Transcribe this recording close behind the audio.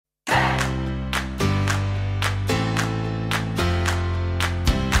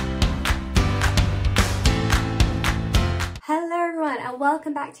everyone, and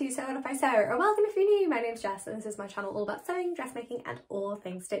welcome back to Sew It Up by Sew, or welcome if you're new. My name's Jess and this is my channel all about sewing, dressmaking and all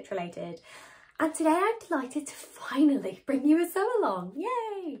things stitch related. And today I'm delighted to finally bring you a sew along,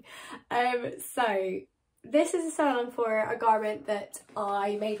 yay! So this is a sew along for a garment that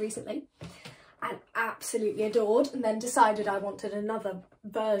I made recently and absolutely adored, and then decided I wanted another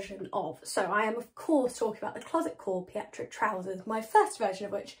version of. So I am of course talking about the Closet Core Pietra trousers, my first version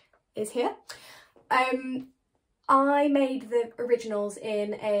of which is here. I made the originals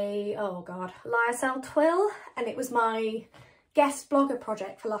in a, oh god, lyocell twill, and it was my guest blogger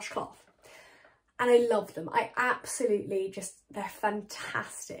project for Lush Cloth. And I love them. I absolutely just, they're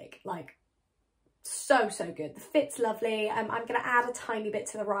fantastic. Like, so good. The fit's lovely. I'm going to add a tiny bit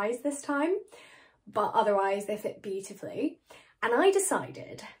to the rise this time, but otherwise they fit beautifully. And I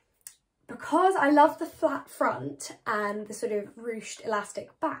decided, because I love the flat front and the sort of ruched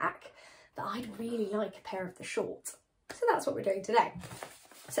elastic back, that I'd really like a pair of the shorts. So that's what we're doing today.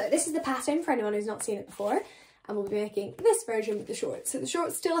 So this is the pattern for anyone who's not seen it before, and we'll be making this version with the shorts. So the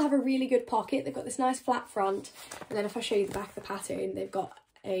shorts still have a really good pocket. They've got this nice flat front, and then if I show you the back of the pattern, they've got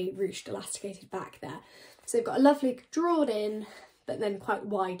a ruched elasticated back there. So they've got a lovely drawn in, but then quite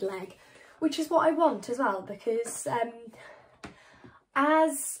wide leg, which is what I want as well, because I'm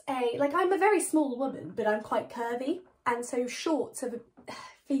a very small woman, but I'm quite curvy, and so shorts have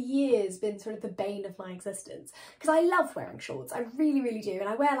for years been sort of the bane of my existence, because I love wearing shorts. I really do, and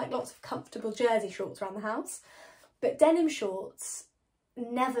I wear like lots of comfortable jersey shorts around the house, but denim shorts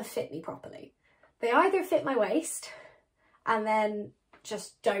never fit me properly. They either fit my waist and then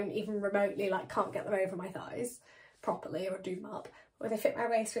just don't even remotely, like, can't get them over my thighs properly or do them up, or they fit my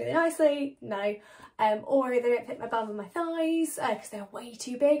waist really nicely, no, or they don't fit my bum and my thighs because they're way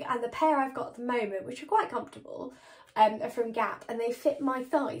too big. And the pair I've got at the moment, which are quite comfortable, are from Gap, and they fit my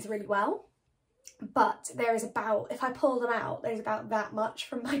thighs really well, but there is about, if I pull them out, there's about that much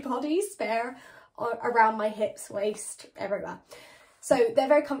from my body spare around my hips, waist, everywhere. So they're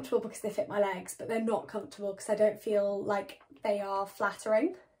very comfortable because they fit my legs, but they're not comfortable because I don't feel like they are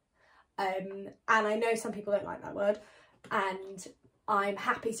flattering. And I know some people don't like that word, and I'm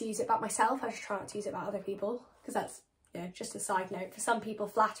happy to use it about myself. I just try not to use it about other people, because that's, you know, just a side note, for some people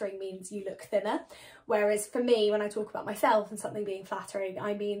flattering means you look thinner, whereas for me, when I talk about myself and something being flattering,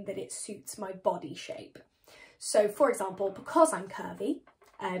 I mean that it suits my body shape. So for example, because I'm curvy,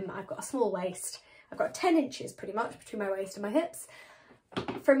 I've got a small waist, I've got 10 inches pretty much between my waist and my hips.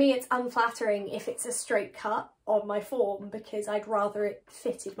 For me, it's unflattering if it's a straight cut on my form, because I'd rather it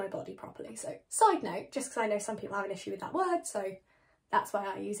fitted my body properly. So side note, just because I know some people have an issue with that word, so that's why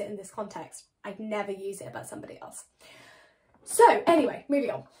I use it in this context. I'd never use it about somebody else. So anyway,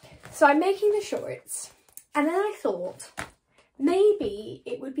 moving on. So I'm making the shorts, and then I thought maybe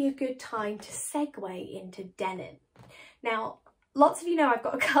it would be a good time to segue into denim. Now, lots of you know I've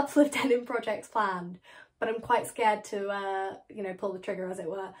got a couple of denim projects planned, but I'm quite scared to, you know, pull the trigger, as it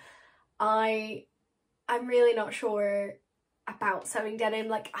were. I'm really not sure about sewing denim.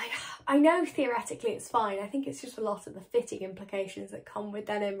 Like, I know theoretically it's fine. I think it's just a lot of the fitting implications that come with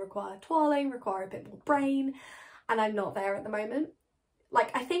denim require toiling, require a bit more brain, and I'm not there at the moment.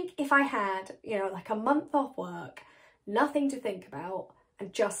 Like, I think if I had, you know, like a month off work, nothing to think about,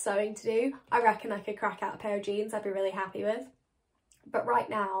 and just sewing to do, I reckon I could crack out a pair of jeans I'd be really happy with. But right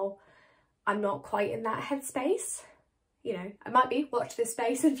now, I'm not quite in that headspace. You know, I might be, watch this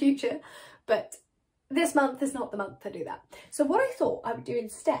space in future, but this month is not the month to do that. So what I thought I would do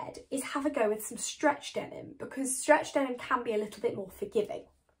instead is have a go with some stretch denim, because stretch denim can be a little bit more forgiving.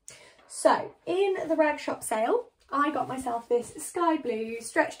 So in the rag shop sale, I got myself this sky blue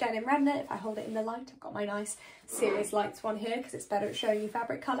stretch denim remnant. If I hold it in the light, I've got my nice Serious Lights one here because it's better at showing you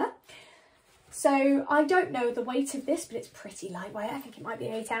fabric colour. So I don't know the weight of this, but it's pretty lightweight. I think it might be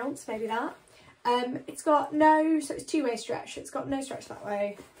 8 ounce, maybe that. It's got no, so it's two-way stretch. It's got no stretch that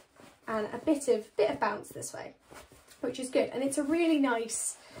way, and a bit of bounce this way, which is good. And it's a really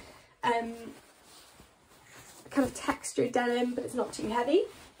nice kind of textured denim, but it's not too heavy.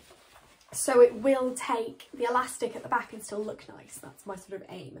 So it will take the elastic at the back and still look nice. That's my sort of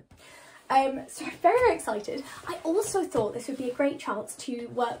aim. So I'm very excited. I also thought this would be a great chance to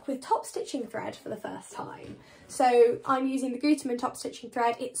work with top stitching thread for the first time. So I'm using the Gutermann top stitching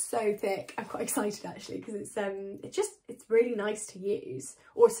thread. It's so thick. I'm quite excited actually, because it's really nice to use,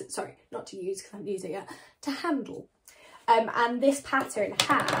 or sorry, not to use because I haven't used it yet, to handle. And this pattern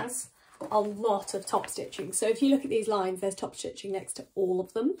has a lot of top stitching. So if you look at these lines, there's top stitching next to all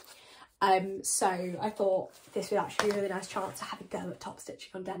of them. So I thought this would actually be a really nice chance to have a go at top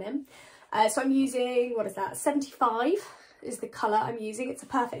stitching on denim. So I'm using, what is that, 75 is the colour I'm using. It's a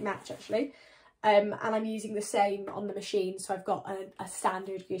perfect match actually. and I'm using the same on the machine, so I've got a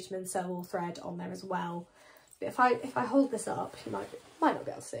standard Gutermann sewall thread on there as well. But if I hold this up, you might not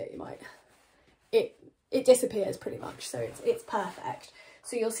be able to see it. You might, it disappears pretty much, so it's perfect.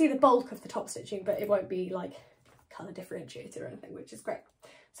 So you'll see the bulk of the top stitching, but it won't be like colour differentiated or anything, which is great.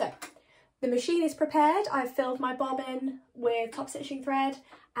 So the machine is prepared. I've filled my bobbin with top stitching thread,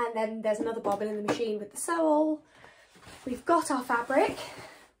 and then there's another bobbin in the machine with the sewall. We've got our fabric.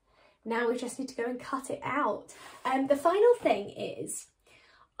 Now we just need to go and cut it out. And the final thing is,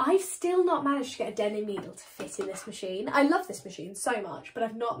 I've still not managed to get a denim needle to fit in this machine. I love this machine so much, but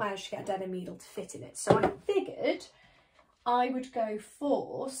I've not managed to get a denim needle to fit in it. So I figured I would go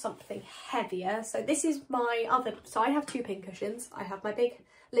for something heavier. So this is my other, so I have 2 pin cushions. I have my big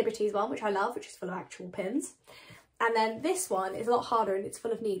Liberties one, which I love, which is full of actual pins. And then this one is a lot harder and it's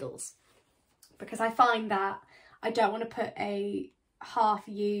full of needles, because I find that I don't want to put a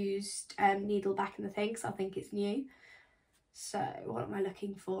half-used needle back in the thing, because I think it's new. So what am I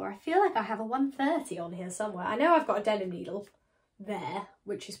looking for? I feel like I have a 130 on here somewhere. I know I've got a denim needle there,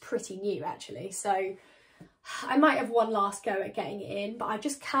 which is pretty new actually. So I might have one last go at getting it in, but I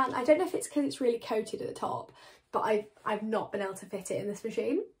just can't. I don't know if it's because it's really coated at the top, but I've not been able to fit it in this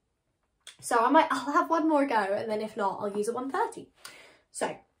machine. So I'll have one more go, and then if not, I'll use a 130.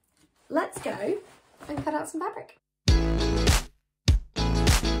 So let's go and cut out some fabric.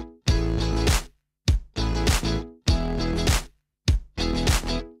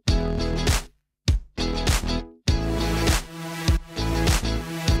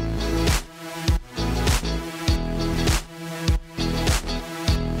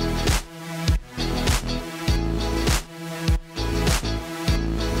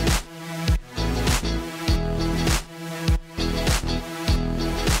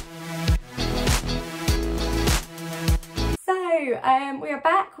 We are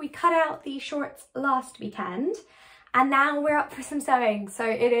back. We cut out the shorts last weekend and now we're up for some sewing. So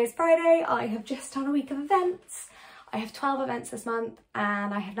it is Friday. I have just done a week of events. I have 12 events this month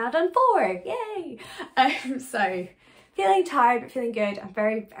and I have now done 4. Yay! So feeling tired but feeling good. I'm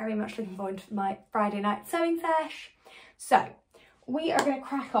very, very much looking forward to my Friday night sewing sesh. So we are going to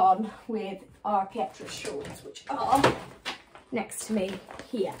crack on with our Pietra shorts, which are next to me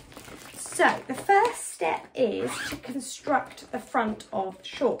here. So the first step is to construct the front of the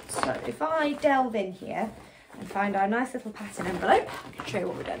shorts. So if I delve in here and find our nice little pattern envelope, I can show you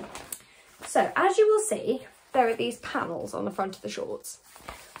what we've done. So as you will see, there are these panels on the front of the shorts.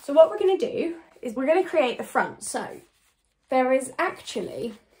 So what we're going to do is we're going to create the front. So there is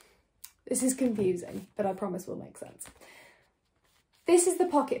actually, this is confusing, but I promise will make sense. This is the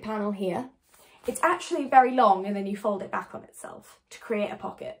pocket panel here. It's actually very long and then you fold it back on itself to create a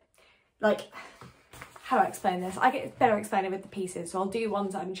pocket. Like, how do I explain this? I get better explain it with the pieces, so I'll do one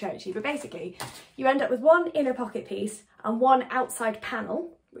side and show it to you. But basically, you end up with one inner pocket piece and one outside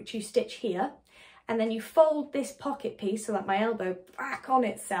panel, which you stitch here. And then you fold this pocket piece, so that my elbow back on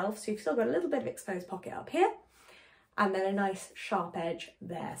itself. So you've still got a little bit of exposed pocket up here. And then a nice sharp edge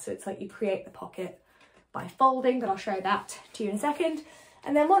there. So it's like you create the pocket by folding, but I'll show that to you in a second.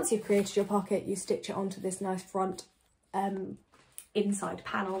 And then once you've created your pocket, you stitch it onto this nice front inside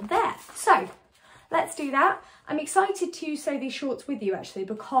panel there. So let's do that. I'm excited to sew these shorts with you actually,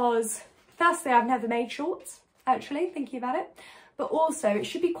 because firstly, I've never made shorts actually, thinking about it, but also it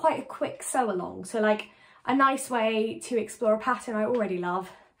should be quite a quick sew along. So like a nice way to explore a pattern I already love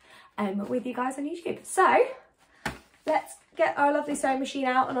with you guys on YouTube. So let's get our lovely sewing machine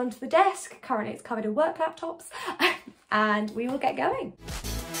out and onto the desk. Currently it's covered in work laptops and we will get going.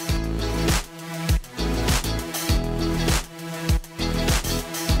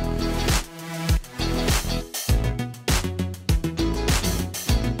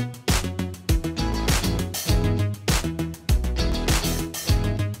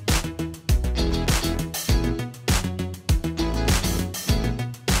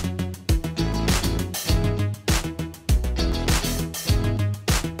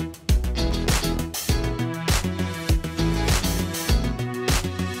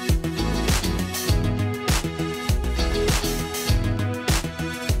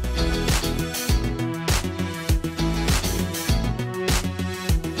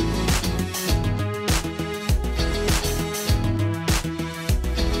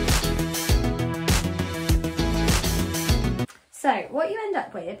 So what you end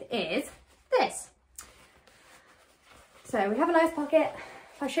up with is this. So we have a nice pocket.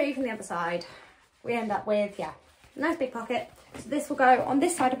 If I show you from the other side, we end up with, yeah, a nice big pocket. So this will go on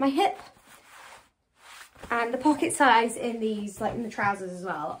this side of my hip. And the pocket size in these, like in the trousers as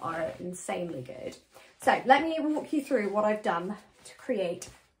well, are insanely good. So let me walk you through what I've done to create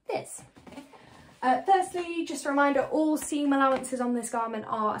this. Firstly, just a reminder, all seam allowances on this garment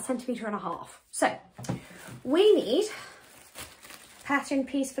are 1.5 centimetres. So we need pattern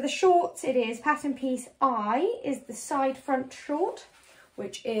piece for the shorts. It is pattern piece I is the side front short,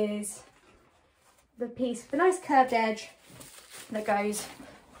 which is the piece with the nice curved edge that goes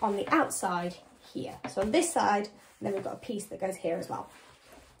on the outside here. So on this side, and then we've got a piece that goes here as well.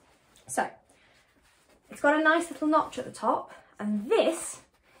 So it's got a nice little notch at the top, and this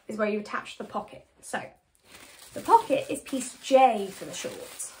is where you attach the pocket. So the pocket is piece J for the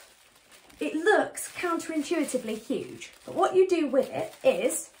shorts. It looks counterintuitively huge, but what you do with it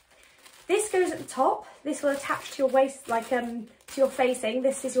is, this goes at the top, this will attach to your waist, like to your facing,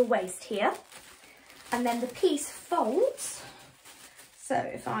 this is your waist here, and then the piece folds. So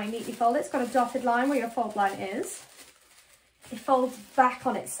if I neatly fold it, it's got a dotted line where your fold line is. It folds back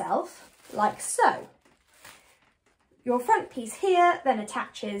on itself, like so. Your front piece here then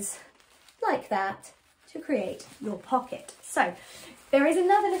attaches like that to create your pocket. So there is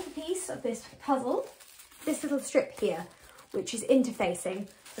another little piece of this puzzle, this little strip here, which is interfacing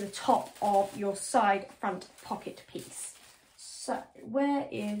for the top of your side front pocket piece. So where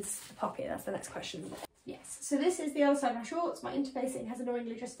is the pocket? That's the next question. Yes, so this is the other side of my shorts. My interfacing has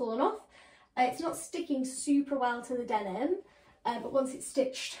annoyingly just fallen off. It's not sticking super well to the denim, but once it's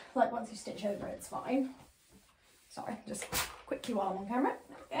stitched, like once you stitch over it, it's fine. Sorry, just quickly while I'm on camera.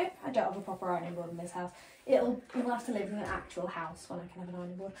 There we go. I don't have a proper ironing board in this house. You'll have to live in an actual house when I can have an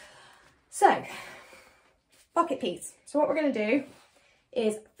ironing board. So, pocket piece. So what we're going to do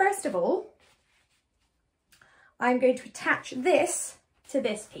is, first of all, I'm going to attach this to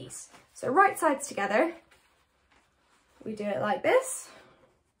this piece. So right sides together, we do it like this.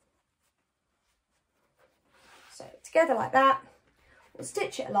 So together like that, we'll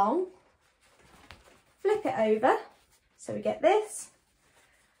stitch it along, flip it over, so we get this.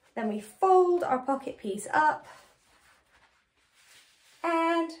 Then we fold our pocket piece up,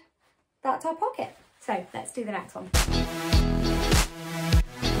 and that's our pocket. So let's do the next one.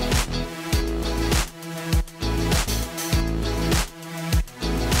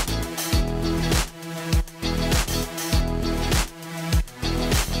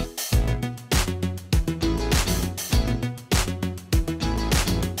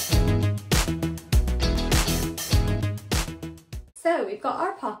 So we've got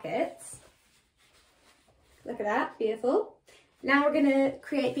our pockets. Look at that, beautiful. Now we're going to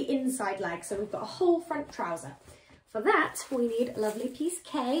create the inside leg. So we've got a whole front trouser. For that, we need a lovely piece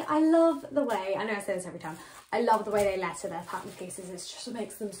K. I love the way, I know I say this every time, I love the way they letter their pattern pieces. It just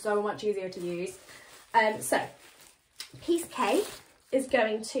makes them so much easier to use. So piece K is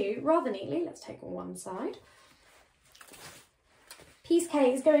going to, rather neatly, let's take one side. Piece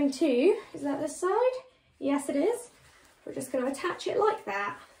K is going to, is that this side? Yes, it is. We're just going to attach it like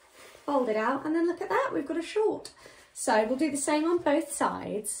that, fold it out, and then look at that, we've got a short. So we'll do the same on both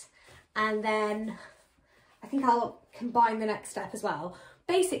sides, and then I think I'll combine the next step as well.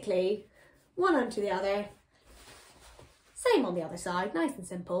 Basically, one onto the other, same on the other side, nice and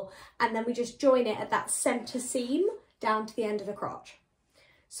simple, and then we just join it at that centre seam down to the end of the crotch.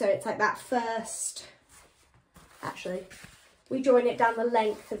 So it's like that first, actually, we join it down the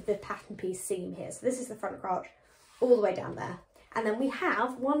length of the pattern piece seam here. So this is the front crotch, all the way down there. And then we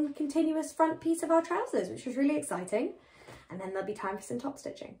have one continuous front piece of our trousers, which is really exciting. And then there'll be time for some top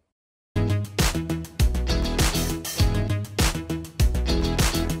stitching.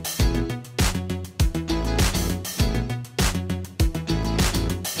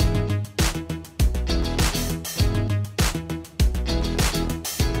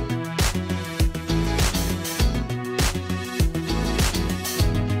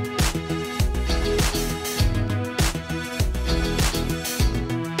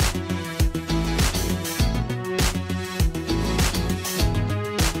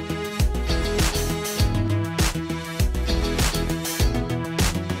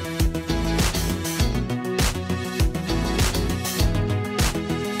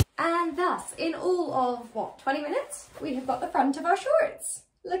 In all of, what, 20 minutes, we have got the front of our shorts.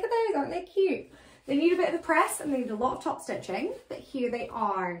 Look at those, aren't they cute? They need a bit of a press and they need a lot of top stitching, but here they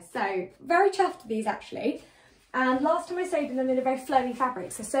are. So very chuffed with these actually. And last time I sewed them in a very flowy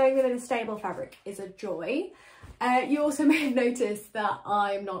fabric, so sewing them in a stable fabric is a joy. You also may have noticed that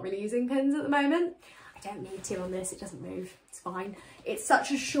I'm not really using pins at the moment. I don't need to on this, it doesn't move, it's fine. It's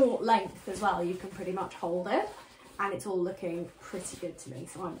such a short length as well, you can pretty much hold it. And it's all looking pretty good to me,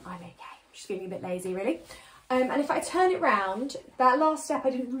 so I'm okay. Just feeling a bit lazy really. And if I turn it round, that last step I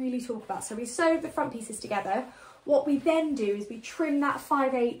didn't really talk about. So we sewed the front pieces together. What we then do is we trim that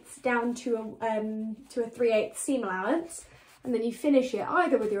 5/8 down to a 3/8 seam allowance, and then you finish it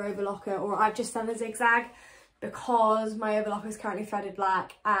either with your overlocker, or I've just done a zigzag because my overlocker is currently threaded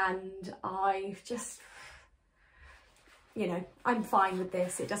black and I've just, you know, I'm fine with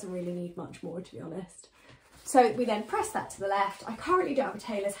this. It doesn't really need much more, to be honest. So we then press that to the left. I currently don't have a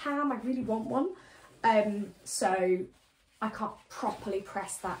tailor's ham. I really want one. So I can't properly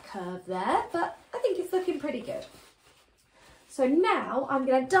press that curve there, but I think it's looking pretty good. So now I'm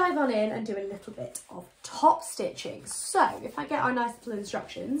going to dive on in and do a little bit of top stitching. So if I get our nice little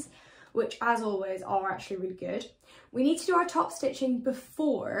instructions, which as always are actually really good, we need to do our top stitching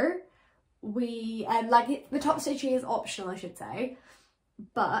before we, the top stitching is optional, I should say,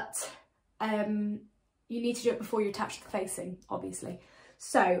 but you need to do it before you attach the facing, obviously.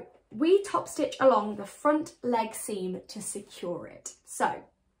 So we top stitch along the front leg seam to secure it. So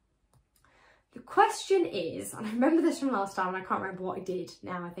the question is, and I remember this from last time and I can't remember what I did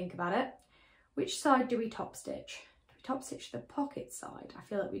now I think about it, which side do we top stitch? Do we top stitch the pocket side? I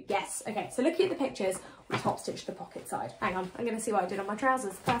feel like we, yes, okay, so looking at the pictures, we top stitch the pocket side. Hang on, I'm going to see what I did on my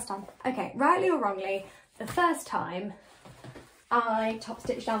trousers the first time. Okay, rightly or wrongly, the first time I top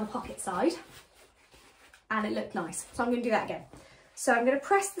stitched down the pocket side and it looked nice, so I'm going to do that again. So I'm going to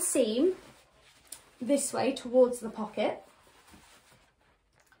press the seam this way towards the pocket,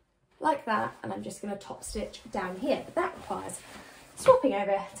 like that, and I'm just going to top stitch down here, but that requires swapping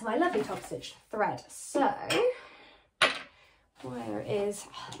over to my lovely top stitch thread. So where is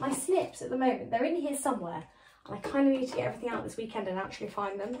my snips at the moment? They're in here somewhere, and I kind of need to get everything out this weekend and actually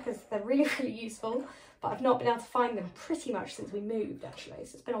find them because they're really, really useful, but I've not been able to find them pretty much since we moved actually,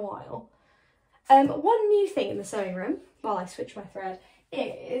 so it's been a while. One new thing in the sewing room, while I switch my thread,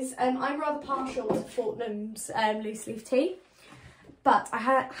 is I'm rather partial to Fortnum's loose leaf tee, but I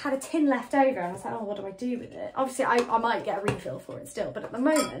had a tin left over and I was like, oh, what do I do with it? Obviously I might get a refill for it still, but at the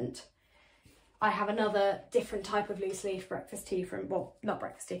moment I have another different type of loose leaf breakfast tea from, well, not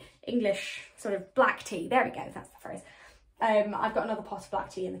breakfast tea, English sort of black tea, there we go, that's the phrase. I've got another pot of black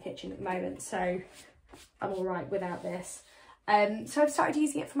tea in the kitchen at the moment, so I'm all right without this. So I've started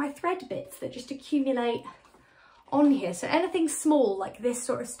using it for my thread bits that just accumulate on here. So anything small like this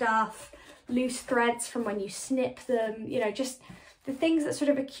sort of stuff, loose threads from when you snip them, you know, just the things that sort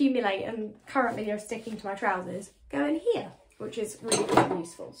of accumulate and currently are sticking to my trousers go in here, which is really, really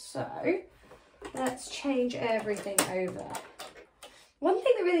useful. So let's change everything over. One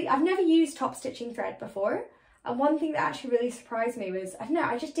thing that really, I've never used top stitching thread before, and one thing that actually really surprised me was, I don't know,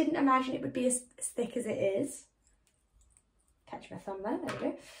 I just didn't imagine it would be as thick as it is. Catch my thumb there we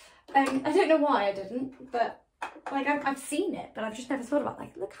go. I don't know why I didn't, but like I've seen it, but I've just never thought about,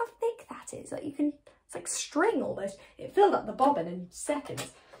 like, look how thick that is. Like, you can, it's like string almost. It filled up the bobbin in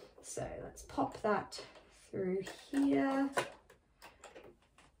seconds. So let's pop that through here.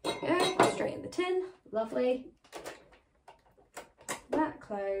 There we go, straight in the tin, lovely. That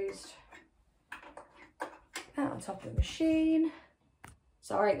closed. That on top of the machine.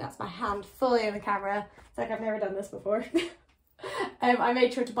 Sorry, that's my hand fully in the camera. It's like I've never done this before. I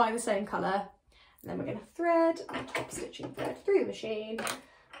made sure to buy the same colour. And then we're going to thread my top stitching thread through the machine.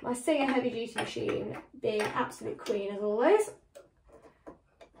 My Singer heavy duty machine being absolute queen as always.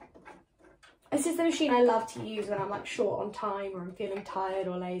 This is the machine I love to use when I'm like short on time or I'm feeling tired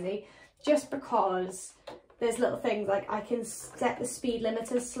or lazy, just because there's little things like I can set the speed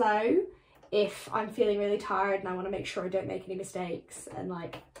limiter slow if I'm feeling really tired and I want to make sure I don't make any mistakes, and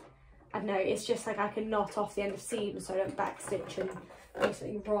like, I don't know, it's just like I can knot off the end of seams so I don't backstitch and do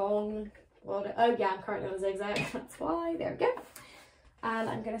something wrong. Oh yeah, I'm currently on a zigzag, that's why, there we go. And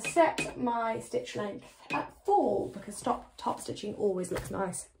I'm going to set my stitch length at 4 because top stitching always looks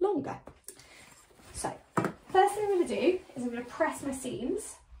nice longer. So, first thing I'm going to do is I'm going to press my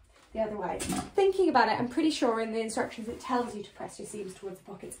seams the other way. Thinking about it, I'm pretty sure in the instructions it tells you to press your seams towards the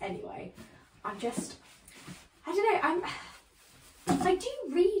pockets anyway. I don't know, I do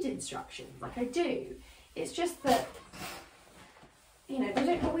read instructions, like I do. It's just that, you know, they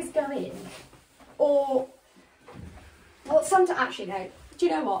don't always go in. Or, well, sometimes, actually no, do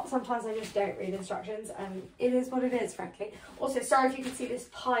you know what? Sometimes I just don't read instructions and it is what it is, frankly. Also, sorry if you can see this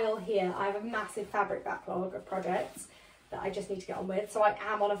pile here. I have a massive fabric backlog of projects that I just need to get on with. So I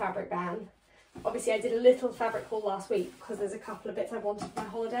am on a fabric ban. Obviously, I did a little fabric haul last week because there's a couple of bits I wanted for my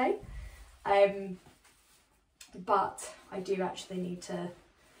holiday. But I do actually need to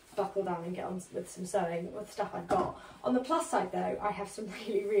buckle down and get on with some sewing with stuff I've got. On the plus side though, I have some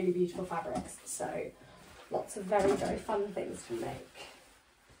really, really beautiful fabrics. So lots of very, very fun things to make.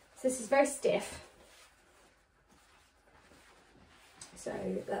 So this is very stiff. So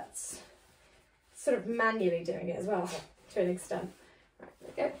that's sort of manually doing it as well to an extent.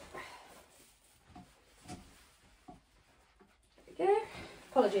 Right, there we go.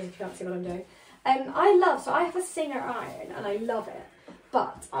 apologies if you can't see what I'm doing. So I have a Singer iron and I love it.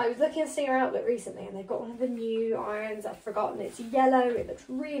 But I was looking at Singer Outlet recently and they've got one of the new irons. I've forgotten, it's yellow, it looks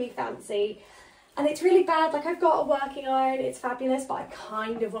really fancy. And it's really bad, like I've got a working iron, it's fabulous, but I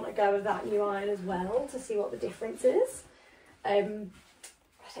kind of want to go with that new iron as well to see what the difference is.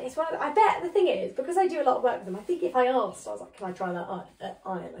 It's I bet the thing is, because I do a lot of work with them, I think if I asked, I was like, can I try that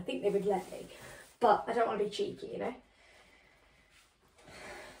iron? I think they would let me, but I don't want to be cheeky, you know.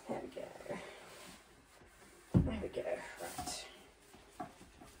 There we go. There we go, right.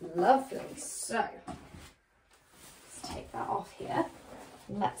 Lovely, so let's take that off here.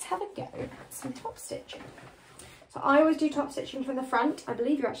 Let's have a go at some top stitching. So I always do top stitching from the front. I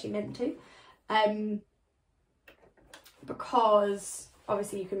believe you're actually meant to, because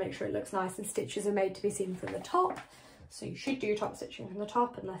obviously you can make sure it looks nice and stitches are made to be seen from the top. So you should do top stitching from the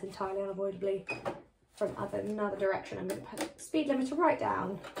top unless entirely unavoidably from another direction. I'm going to put the speed limiter right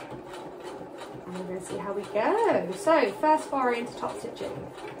down and we're going to see how we go. So first foray into top stitching.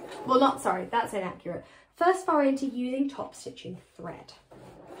 Well, not, sorry, that's inaccurate. First foray into using top stitching thread.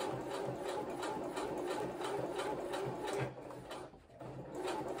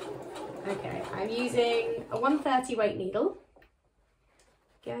 Okay, I'm using a 130 weight needle.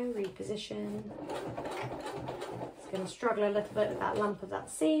 Go, reposition. It's going to struggle a little bit with that lump of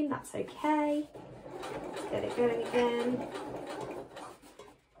that seam, that's okay. Let's get it going again.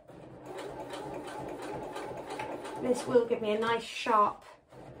 This will give me a nice sharp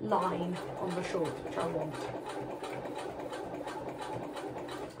line on the short, which I want.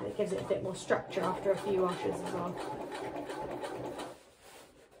 And it gives it a bit more structure after a few washes as well.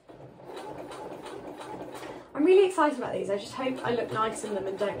 I'm really excited about these. I just hope I look nice in them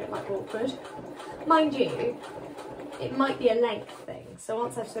and don't look like awkward. Mind you, it might be a length thing. So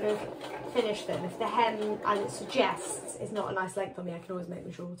once I've sort of finished them, if the hem, as it suggests, is not a nice length on me, I can always make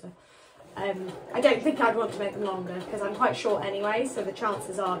them shorter. I don't think I'd want to make them longer because I'm quite short anyway, so the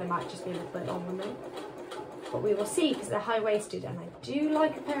chances are they might just be a little bit longer than me. But we will see because they're high-waisted and I do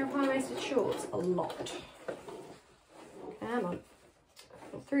like a pair of high-waisted shorts a lot. Come on.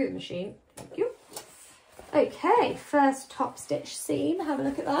 Through the machine. Thank you. Okay, first top stitch seam. Have a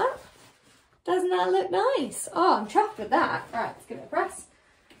look at that. Doesn't that look nice? Oh, I'm chuffed with that. Right, let's give it a press.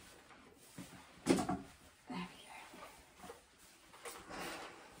 There we go.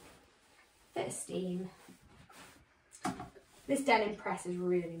 Bit of steam. This denim presses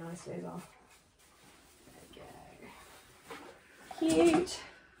really nicely as well. There we go. Cute.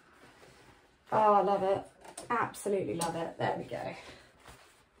 Oh, I love it. Absolutely love it. There we go.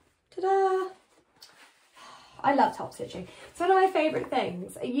 Ta-da! I love top stitching. It's one of my favourite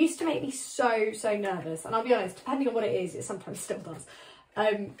things. It used to make me so nervous, and I'll be honest, depending on what it is, it sometimes still does.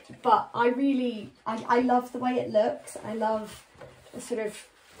 But I love the way it looks. I love the sort of,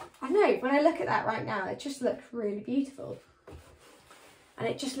 I don't know, when I look at that right now, it just looks really beautiful. And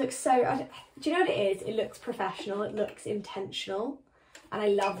it just looks so, do you know what it is? It looks professional, it looks intentional. And I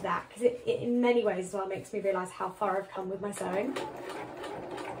love that, because it in many ways as well makes me realise how far I've come with my sewing.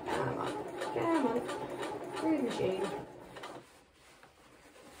 Come on, come on. Through the machine.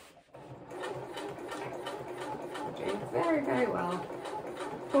 I'm doing very well.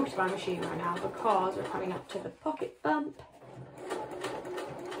 Talking about machine right now because we're coming up to the pocket bump.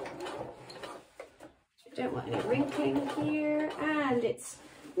 So we don't want any wrinkling here, and it's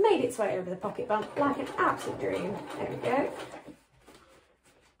made its way over the pocket bump like an absolute dream. There we go.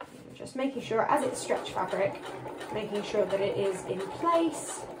 Just making sure, as it's stretch fabric, making sure that it is in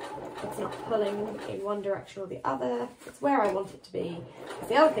place. It's not pulling in one direction or the other. It's where I want it to be. Because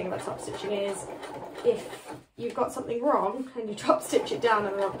the other thing about top stitching is, if you've got something wrong and you top stitch it down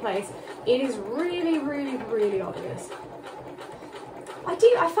in the wrong place, it is really obvious. I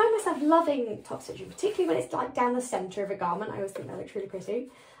find myself loving top stitching, particularly when it's like down the centre of a garment. I always think that looks really pretty.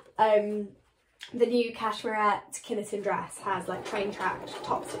 The new Cashmerette Kinnerton dress has like train tracked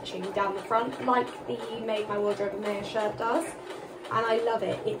top stitching down the front, like the Made My Wardrobe and Maya shirt does. And I love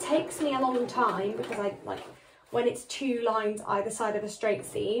it. It takes me a long time because when it's two lines either side of a straight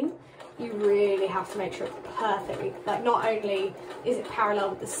seam, you really have to make sure it's perfectly, like not only is it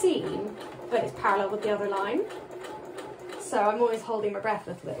parallel with the seam, but it's parallel with the other line. So I'm always holding my breath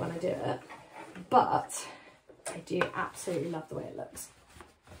a little bit when I do it, but I do absolutely love the way it looks.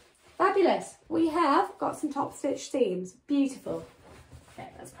 Fabulous. We have got some top stitch seams. Beautiful. Okay,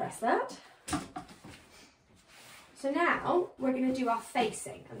 let's press that. So now we're going to do our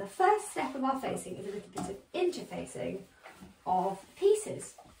facing, and the first step of our facing is a little bit of interfacing of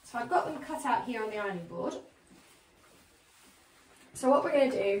pieces. So I've got them cut out here on the ironing board. So what we're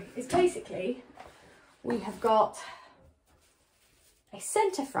going to do is basically, we have got a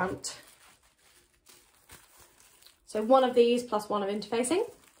centre front. So one of these plus one of interfacing,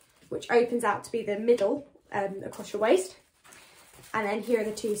 which opens out to be the middle across your waist. And then here are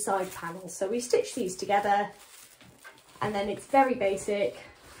the two side panels. So we stitch these together, and then it's very basic.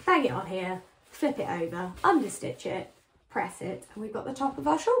 Bang it on here, flip it over, understitch it, press it, and we've got the top of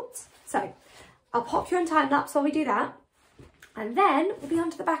our shorts. So I'll pop you on time lapse while we do that. And then we'll be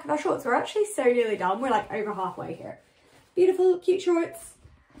onto the back of our shorts. We're actually so nearly done. We're like over halfway here. Beautiful, cute shorts.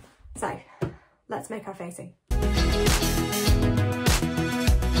 So let's make our facing.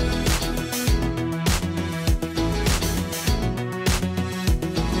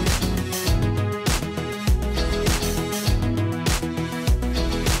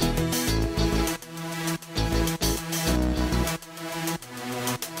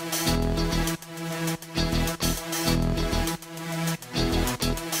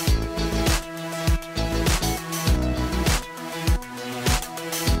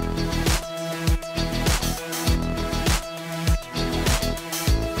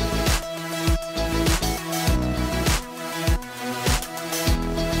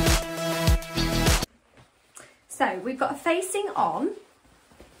 So we've got a facing on.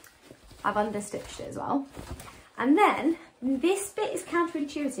 I've understitched it as well. And then this bit is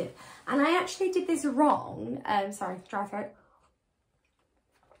counterintuitive. And I actually did this wrong. Sorry, dry throat.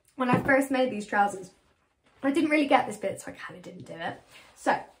 When I first made these trousers, I didn't really get this bit, so I kind of didn't do it.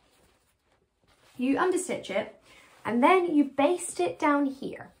 So you understitch it and then you baste it down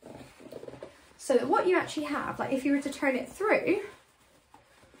here. So that what you actually have, like if you were to turn it through,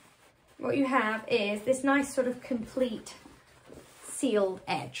 what you have is this nice sort of complete sealed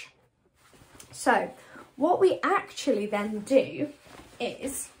edge. So what we actually then do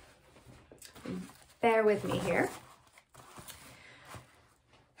is, bear with me here,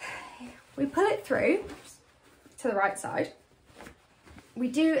 we pull it through to the right side. We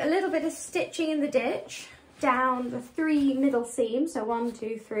do a little bit of stitching in the ditch down the 3 middle seams, so 1,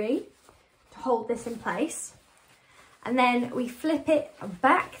 2, 3, to hold this in place. And then we flip it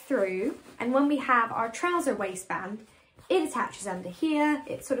back through, and when we have our trouser waistband, it attaches under here,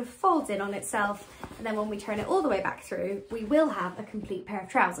 it sort of folds in on itself, and then when we turn it all the way back through, we will have a complete pair of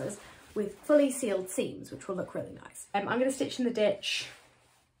trousers with fully sealed seams, which will look really nice. I'm going to stitch in the ditch.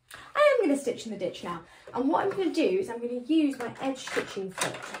 I am going to stitch in the ditch now, and what I'm going to do is I'm going to use my edge stitching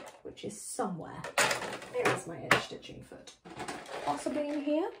foot, which is somewhere. There is my edge stitching foot. Possibly in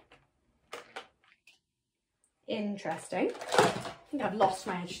here. Interesting. I think I've lost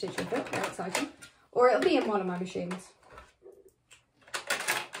my edge stitching foot, very exciting. Or it'll be in one of my machines.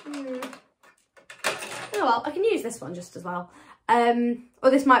 Oh well, I can use this one just as well. Or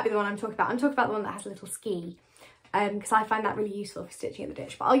this might be the one I'm talking about. I'm talking about the one that has a little ski. Because I find that really useful for stitching in the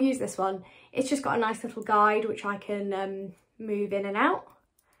ditch. But I'll use this one. It's just got a nice little guide which I can move in and out.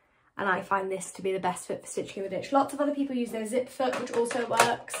 And I find this to be the best fit for stitching in the ditch. Lots of other people use their zip foot, which also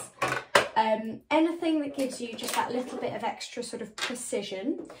works. Anything that gives you just that little bit of extra sort of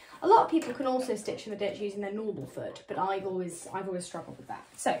precision. A lot of people can also stitch in the ditch using their normal foot, but I've always struggled with that.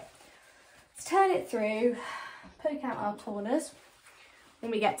 So let's turn it through, poke out our corners.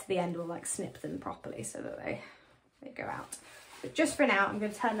 When we get to the end, we'll like snip them properly so that they go out. But just for now, I'm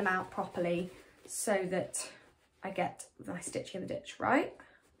going to turn them out properly so that I get my stitching in the ditch right.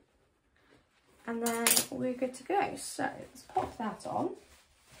 And then we're good to go. So let's pop that on.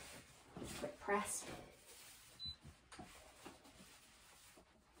 Quick press.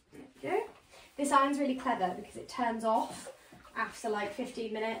 There we go. This iron's really clever because it turns off after like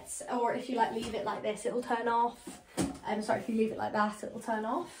 15 minutes, or if you like leave it like this, it'll turn off. Sorry, if you leave it like that, it'll turn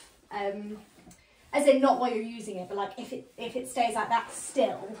off. As in not while you're using it, but like if it stays like that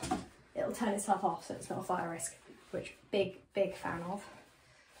still, it'll turn itself off, so it's not a fire risk, which big fan of.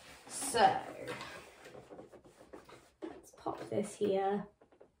 So let's pop this here.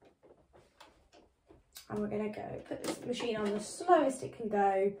 And we're going to go put this machine on the slowest it can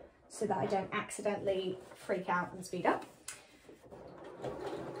go so that I don't accidentally freak out and speed up.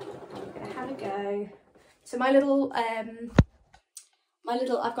 I'm going to have a go. So my little, I've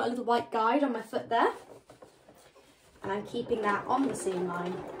got a little white guide on my foot there. And I'm keeping that on the seam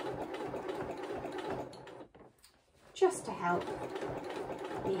line. Just to help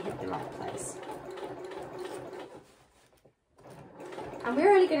me hit the right place. And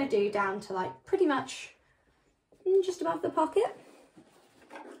we're only going to do down to like pretty much just above the pocket.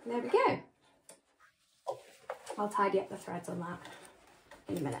 There we go. I'll tidy up the threads on that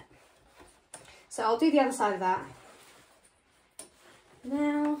in a minute. So I'll do the other side of that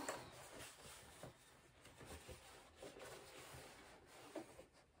now.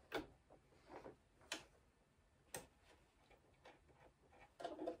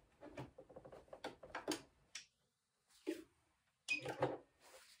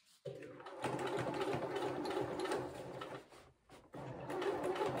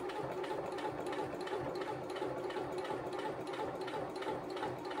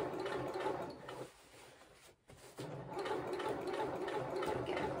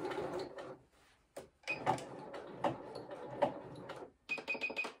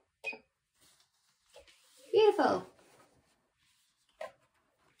 beautiful.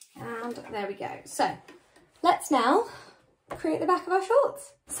 And there we go. So let's now create the back of our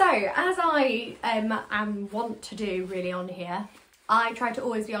shorts. So as I am wont to do really on here, I try to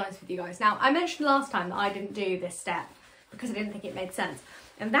always be honest with you guys. Now, I mentioned last time that I didn't do this step because I didn't think it made sense.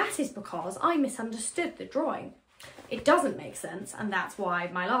 And that is because I misunderstood the drawing. It doesn't make sense, and that's why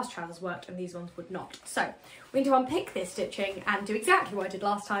my last trousers worked and these ones would not. So we need to unpick this stitching and do exactly what I did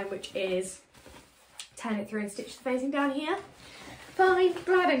last time, which is turn it through and stitch the facing down here. Fine,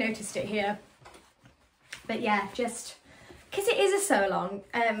 glad I noticed it here. But yeah, just because it is a sew along,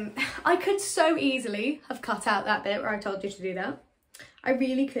 I could so easily have cut out that bit where I told you to do that. I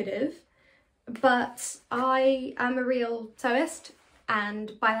really could have, but I am a real sewist,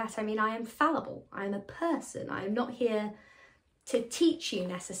 and by that I mean I am fallible. I am a person. I am not here to teach you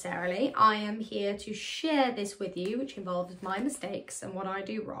necessarily. I am here to share this with you, which involves my mistakes and what I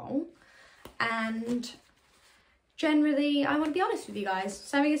do wrong. And generally, I want to be honest with you guys.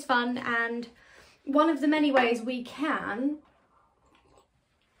 Sewing is fun, and one of the many ways we can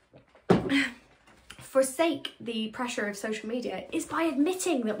forsake the pressure of social media is by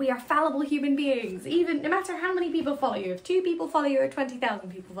admitting that we are fallible human beings. Even no matter how many people follow you, if 2 people follow you or 20,000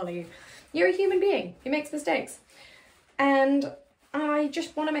 people follow you, you're a human being who makes mistakes. And I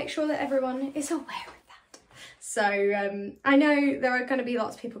just want to make sure that everyone is aware of that. So I know there are going to be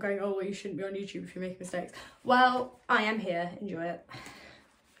lots of people going, oh, well, you shouldn't be on YouTube if you make mistakes. Well, I am here, enjoy it.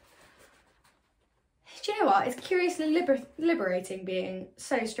 Do you know what? It's curiously liberating being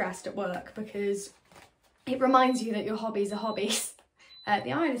so stressed at work, because it reminds you that your hobbies are hobbies.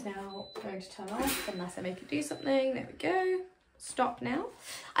 The iron is now going to turn off unless I make it do something. There we go. Stop now.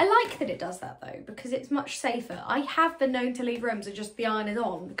 I like that it does that though, because it's much safer. I have been known to leave rooms and just the iron is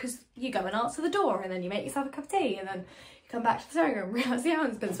on, because you go and answer the door and then you make yourself a cup of tea and then you come back to the sewing room and realise the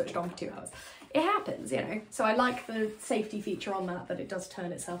iron's been switched on for 2 hours. It happens, you know. So I like the safety feature on that it does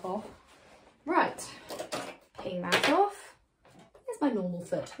turn itself off. Right, ping that off. There's my normal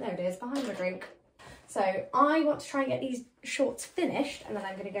foot. There it is, behind my drink. So I want to try and get these shorts finished, and then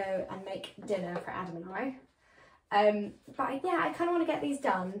I'm going to go and make dinner for Adam and I. But yeah, I kind of want to get these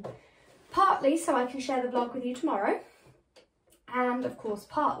done, partly so I can share the vlog with you tomorrow, and of course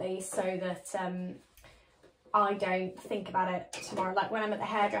partly so that I don't think about it tomorrow. Like when I'm at the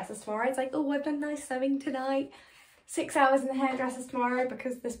hairdresser's tomorrow, it's like, oh, I've done nice sewing tonight. 6 hours in the hairdresser's tomorrow,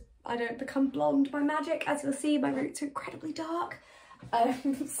 because I don't become blonde by magic. As you'll see, my roots are incredibly dark.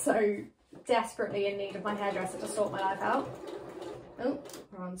 So desperately in need of my hairdresser to sort my life out. Oh,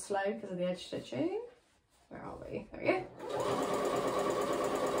 we're on slow because of the edge stitching. Where are we? There we go.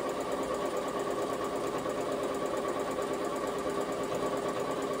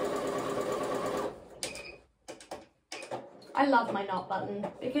 I love my knot button,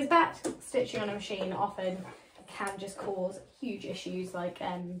 because back stitching on a machine often can just cause huge issues like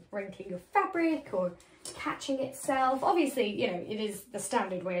wrinkling your fabric or catching itself. Obviously, you know, it is the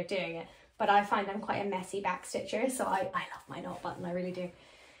standard way of doing it, but I find I'm quite a messy back stitcher, so I love my knot button, I really do.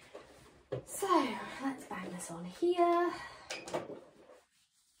 So let's bang this on here. There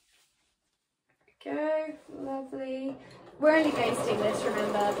we go, lovely. We're only basting this,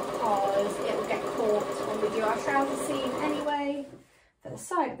 remember, because it will get caught when we do our trouser seam anyway, for the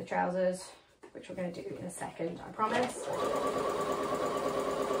side of the trousers, which we're going to do in a second, I promise.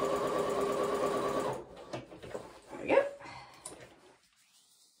 There we go.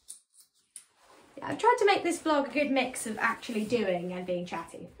 Yeah, I've tried to make this vlog a good mix of actually doing and being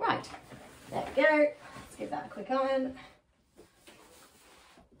chatty. Right, there we go. Let's give that a quick iron.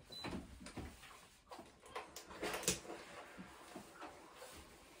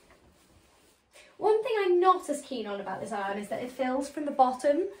 One thing I'm not as keen on about this iron is that it fills from the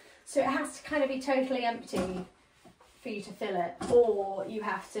bottom. So it has to kind of be totally empty for you to fill it, or you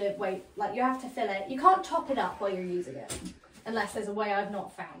have to wait, like you have to fill it. You can't top it up while you're using it, unless there's a way I've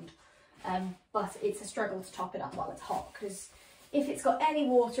not found. But it's a struggle to top it up while it's hot, because if it's got any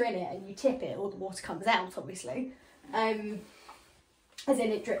water in it and you tip it, all the water comes out, obviously. As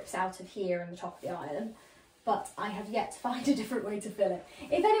in it drips out of here and the top of the iron. But I have yet to find a different way to fill it.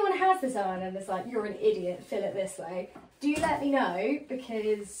 If anyone has this iron and is like, you're an idiot, fill it this way, do let me know,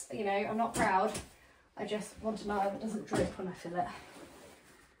 because, you know, I'm not proud. I just want to know that it doesn't drip when I fill it.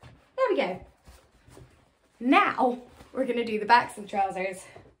 There we go. Now we're going to do the backs of the trousers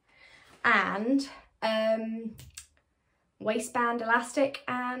and waistband elastic,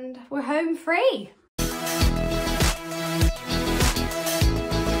 and we're home free.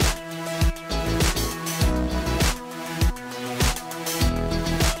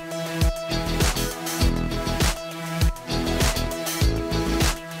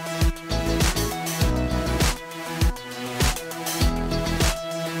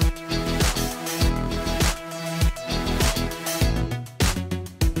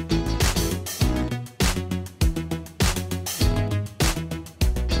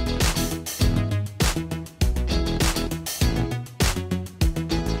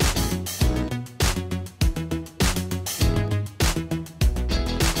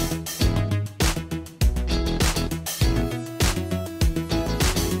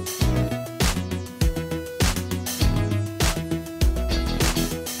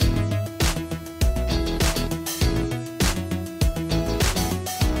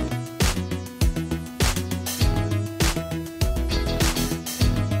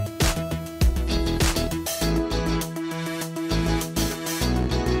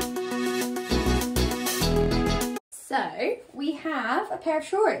 have a pair of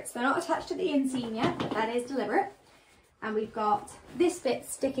shorts. They're not attached to the inseam yet, but that is deliberate. And we've got this bit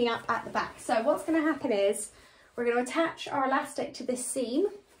sticking up at the back. So what's going to happen is we're going to attach our elastic to this seam.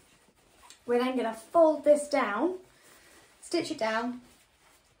 We're then going to fold this down, stitch it down.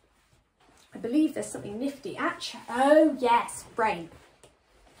 I believe there's something nifty. Actually, oh yes, brain.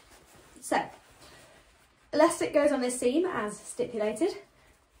 So, elastic goes on this seam as stipulated.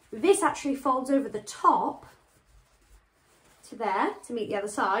 This actually folds over the top to there to meet the other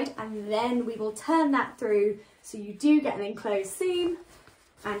side, and then we will turn that through so you do get an enclosed seam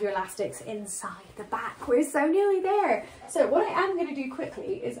and your elastic's inside the back. We're so nearly there. So what I am going to do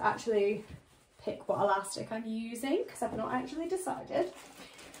quickly is actually pick what elastic I'm using, because I've not actually decided.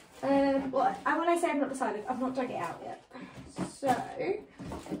 And when I say I've not decided, I've not dug it out yet. So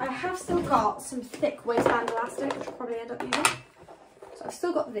I have still got some thick waistband elastic, which I'll probably end up using. So I've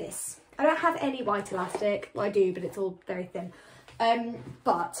still got this. I don't have any white elastic. Well, I do, but it's all very thin.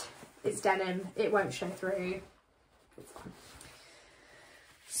 But it's denim. It won't show through. It's fine.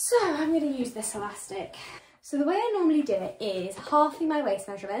 So I'm going to use this elastic. So the way I normally do it is halving my waist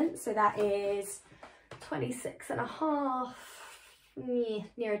measurement. So that is 26.5,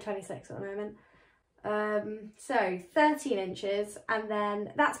 nearer 26 at the moment. So 13 inches, and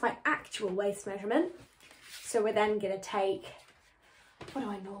then that's my actual waist measurement. So we're then going to take, what do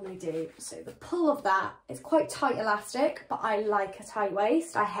I normally do? So the pull of that is quite tight elastic, but I like a tight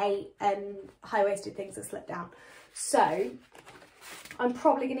waist. I hate high-waisted things that slip down. So I'm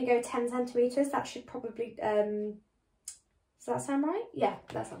probably going to go 10 centimetres. That should probably, does that sound right? Yeah,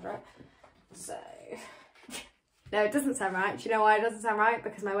 that sounds right. So, no, it doesn't sound right. Do you know why it doesn't sound right?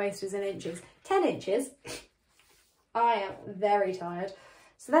 Because my waist is in inches. 10 inches. I am very tired.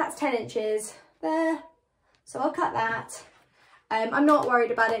 So that's 10 inches there. So I'll cut that. I'm not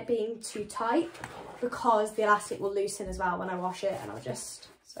worried about it being too tight because the elastic will loosen as well when I wash it, and I'll just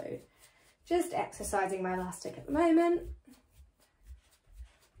exercising my elastic at the moment.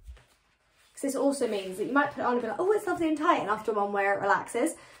 This also means that you might put it on and be like, oh, it's lovely and tight, and after one wear it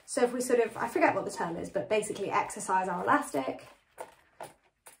relaxes. So if we sort of, I forget what the term is, but basically exercise our elastic.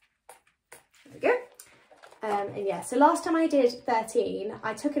 There we go. And yeah, so last time I did 13,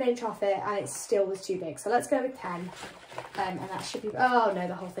 I took an inch off it and it still was too big. So let's go with 10. And that should be, oh no,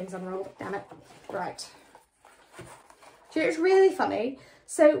 the whole thing's unrolled, damn it. Right. So it's really funny.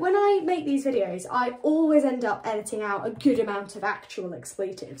 So when I make these videos, I always end up editing out a good amount of actual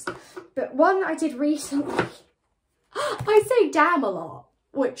expletives. But one I did recently, I say damn a lot,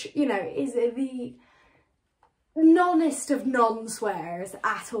 which, you know, is the nonest of non-swears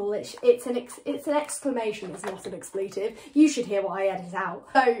at all. It's an exclamation, it's not an expletive. You should hear what I edit out.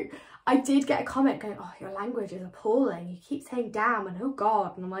 So I did get a comment going, oh, your language is appalling. You keep saying damn and oh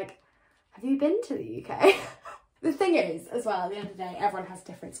God. And I'm like, have you been to the UK? The thing is, as well, at the end of the day, everyone has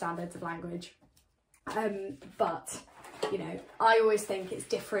different standards of language. But, you know, I always think it's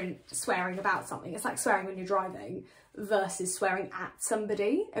different swearing about something. It's like swearing when you're driving versus swearing at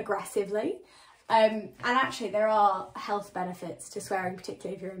somebody aggressively. And actually, there are health benefits to swearing,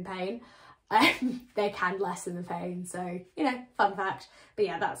 particularly if you're in pain. They can lessen the pain. So, you know, fun fact. But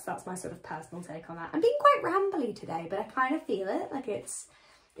yeah, that's my sort of personal take on that. I'm being quite rambly today, but I kind of feel it. Like it's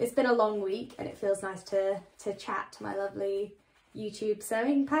been a long week and it feels nice to chat to my lovely YouTube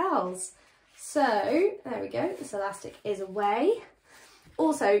sewing pals. So there we go, this elastic is away.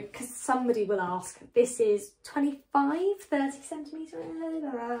 Also, because somebody will ask, this is 25, 30 centimetres,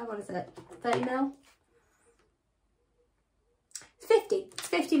 what is it, 30 mil?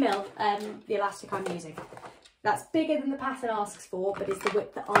 50 mil, the elastic I'm using. That's bigger than the pattern asks for, but is the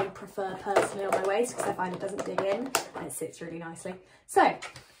width that I prefer personally on my waist because I find it doesn't dig in and it sits really nicely. So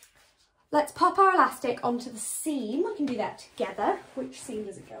let's pop our elastic onto the seam. We can do that together. Which seam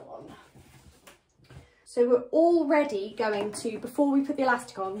does it go on? So we're already going to, before we put the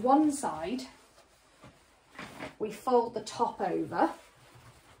elastic on, one side, we fold the top over.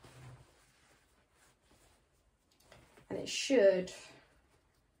 And it should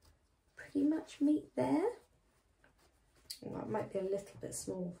pretty much meet there. Oh, it might be a little bit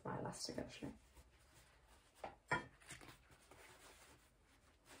small for my elastic actually.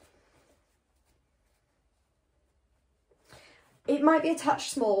 It might be a touch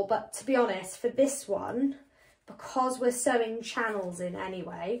small, but to be honest, for this one, because we're sewing channels in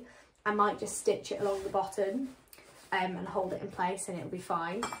anyway, I might just stitch it along the bottom and hold it in place and it'll be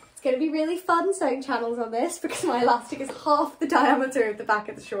fine. It's going to be really fun sewing channels on this because my elastic is half the diameter of the back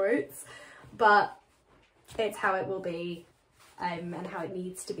of the shorts, but it's how it will be and how it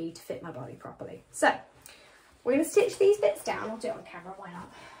needs to be to fit my body properly. So we're going to stitch these bits down. I'll do it on camera, why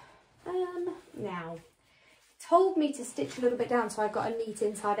not? Now, told me to stitch a little bit down so I've got a neat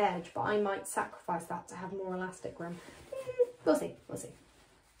inside edge, but I might sacrifice that to have more elastic room. We'll see, we'll see.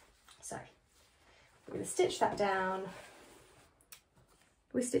 So we're going to stitch that down.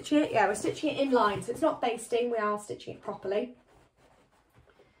 We're stitching it, yeah, we're stitching it in line, so it's not basting, we are stitching it properly.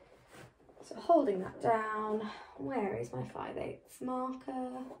 So holding that down, where is my 5/8 marker?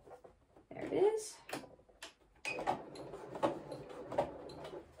 There it is.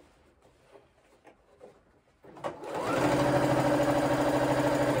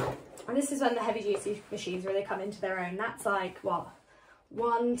 And this is when the heavy duty machines really come into their own. That's like, what,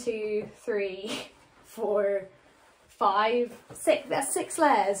 1, 2, 3, 4, 5, 6, that's 6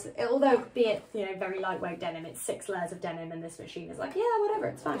 layers. Although be it, you know, very lightweight denim, it's 6 layers of denim, and this machine is like, yeah, whatever,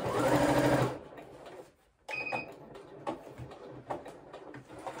 it's fine.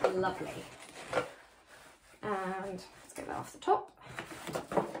 Lovely. And let's get that off the top.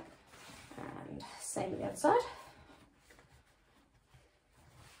 And same with the other side.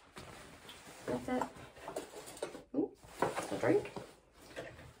 Lift it. Ooh, a drink. There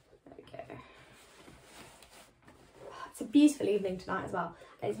we go. It's a beautiful evening tonight as well.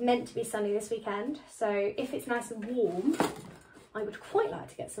 It's meant to be sunny this weekend, so if it's nice and warm, I would quite like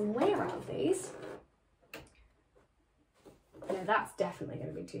to get some wear out of these. No, that's definitely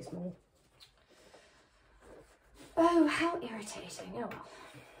going to be too small. Oh, how irritating. Oh well.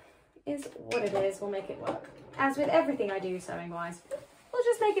 Is what it is, we'll make it work. As with everything I do sewing wise, we'll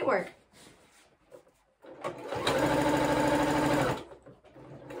just make it work.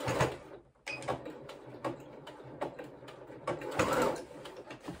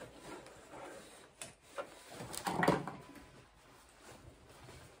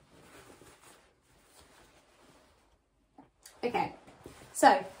 Okay,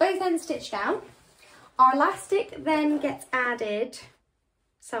 so both ends stitched down. Our elastic then gets added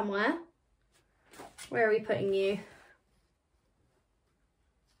somewhere. Where are we putting you?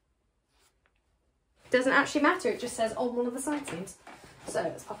 Doesn't actually matter, it just says on one of the side seams. So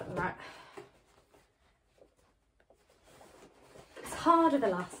let's pop it in right. It's hard with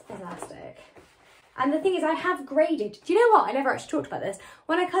elastic. And the thing is, I have graded. Do you know what? I never actually talked about this.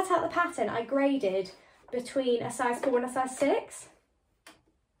 When I cut out the pattern, I graded between a size 4 and a size 6.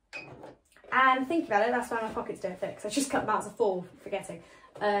 And think about it, that's why my pockets don't fit, because I just cut them out as a 4, forgetting.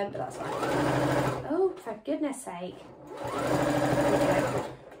 But that's fine. Oh, for goodness sake. Okay.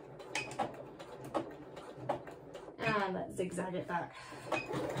 And let's zigzag it back.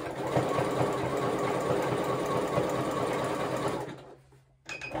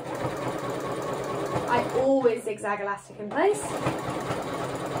 I always zigzag elastic in place,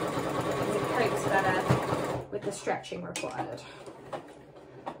 because it copes better with the stretching required.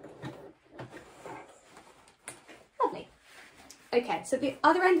 Lovely. Okay, so the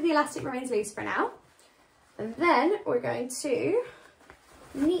other end of the elastic remains loose for now. And then we're going to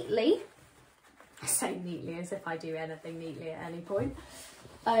neatly, I say neatly as if I do anything neatly at any point.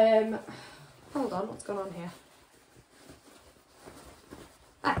 Hold on, what's going on here?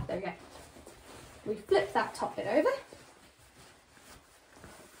 Ah, there we go. We flip that top bit over.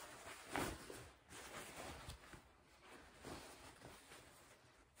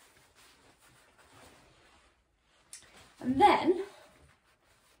 And then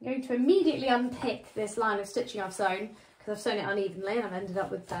I'm going to immediately unpick this line of stitching I've sewn, because I've sewn it unevenly and I've ended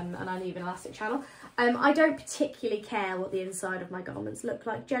up with an uneven elastic channel. I don't particularly care what the inside of my garments look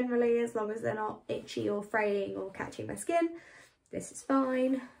like generally, as long as they're not itchy or fraying or catching my skin. This is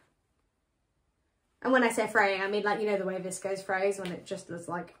fine. And when I say fraying, I mean, like, you know the way viscose frays, when it just looks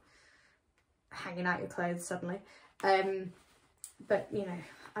like hanging out your clothes suddenly. But, you know,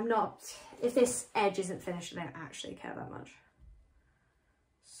 I'm not, if this edge isn't finished, I don't actually care that much.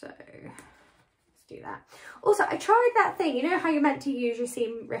 So let's do that. Also, I tried that thing, you know how you're meant to use your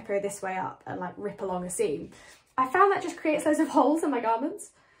seam ripper this way up and like rip along a seam? I found that just creates loads of holes in my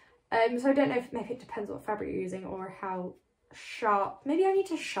garments. So I don't know if, maybe it depends what fabric you're using or how sharp. Maybe I need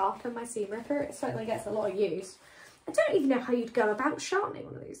to sharpen my seam ripper. It certainly gets a lot of use. I don't even know how you'd go about sharpening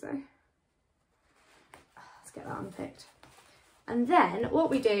one of these though. Let's get that unpicked. And then what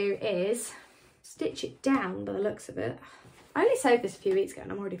we do is stitch it down by the looks of it. I only sewed this a few weeks ago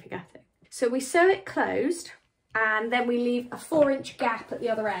and I'm already forgetting. So we sew it closed and then we leave a 4-inch gap at the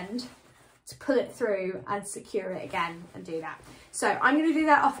other end to pull it through and secure it again and do that. So I'm going to do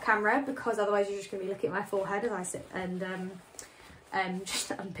that off camera, because otherwise you're just going to be looking at my forehead as I sit and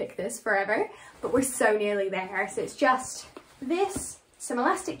just unpick this forever. But we're so nearly there. So it's just this, some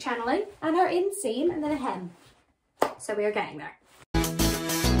elastic channeling and our inseam and then a hem. So we are getting there.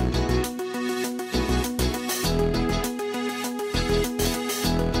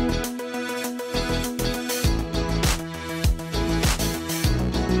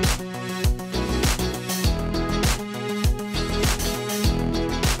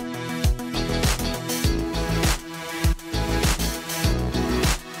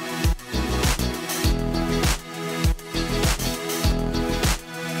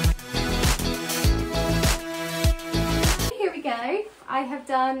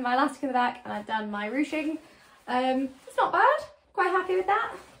 done my elastic in the back and I've done my ruching. It's not bad, quite happy with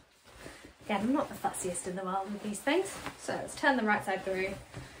that. Again, I'm not the fussiest in the world with these things, so let's turn them right side through,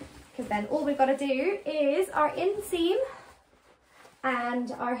 because then all we've got to do is our inseam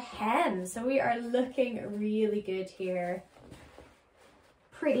and our hem. So we are looking really good here.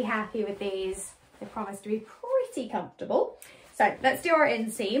 Pretty happy with these. They promise to be pretty comfortable. So let's do our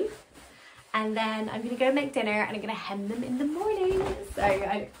inseam, and then I'm going to go make dinner and I'm going to hem them in the morning. So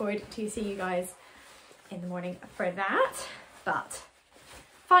I look forward to see you guys in the morning for that. But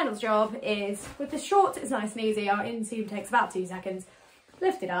final job is, with the shorts it's nice and easy. Our inseam takes about 2 seconds.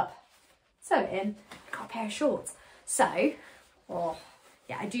 Lift it up, sew it in, got a pair of shorts. So, oh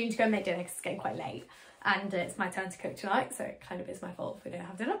yeah, I do need to go and make dinner because it's getting quite late and it's my turn to cook tonight, so it kind of is my fault if we don't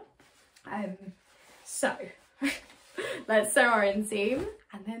have dinner. So let's sew our inseam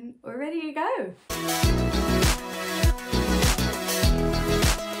and then we're ready to go.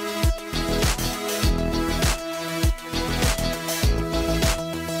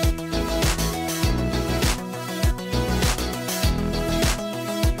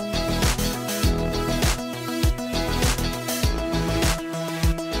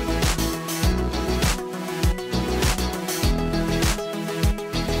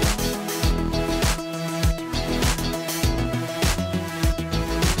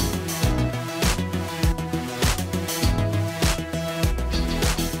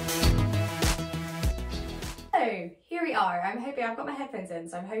 I'm hoping, I've got my headphones in,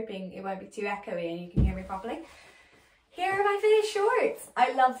 so I'm hoping it won't be too echoey and you can hear me properly. Here are my finished shorts.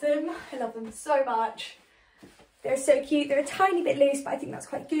 I love them so much. They're so cute. They're a tiny bit loose, but I think that's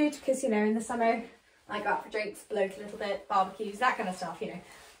quite good because, you know, in the summer I go out for drinks, bloat a little bit, barbecues, that kind of stuff, you know,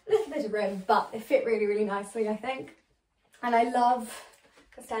 a little bit of room, but they fit really, really nicely, I think. And I love,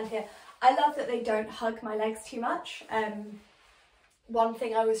 I'll stand here, I love that they don't hug my legs too much. One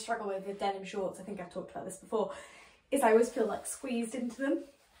thing I always struggle with denim shorts, I think I've talked about this before, is I always feel like squeezed into them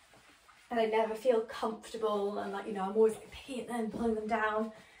and I never feel comfortable, and like, you know, I'm always like picking at them, pulling them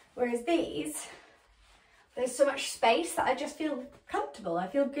down. Whereas these, there's so much space that I just feel comfortable. I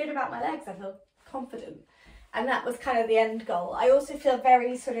feel good about my legs, I feel confident. And that was kind of the end goal. I also feel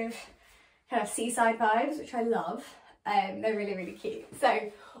very sort of kind of seaside vibes, which I love. They're really, really cute. So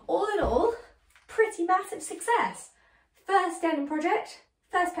all in all, pretty massive success. First denim project,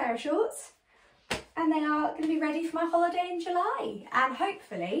 first pair of shorts. And they are going to be ready for my holiday in July, and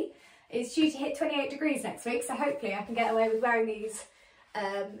hopefully it's due to hit 28 degrees next week, so hopefully I can get away with wearing these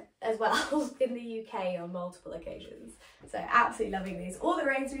as well in the UK on multiple occasions. So absolutely loving these. All that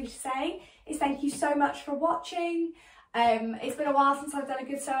remains for me to say is thank you so much for watching. It's been a while since I've done a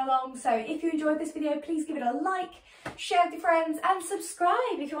good sew along, so if you enjoyed this video, please give it a like, share with your friends and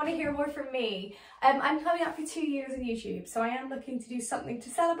subscribe if you want to hear more from me. I'm coming up for 2 years on YouTube, so I am looking to do something to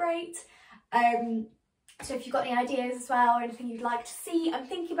celebrate. So if you've got any ideas as well or anything you'd like to see, I'm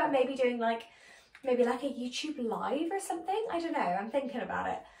thinking about maybe doing like a YouTube live or something. I don't know, I'm thinking about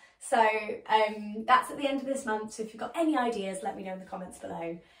it. So that's at the end of this month, so if you've got any ideas, let me know in the comments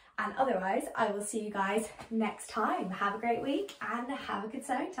below. And otherwise, I will see you guys next time. Have a great week and have a good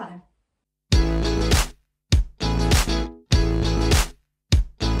sewing time.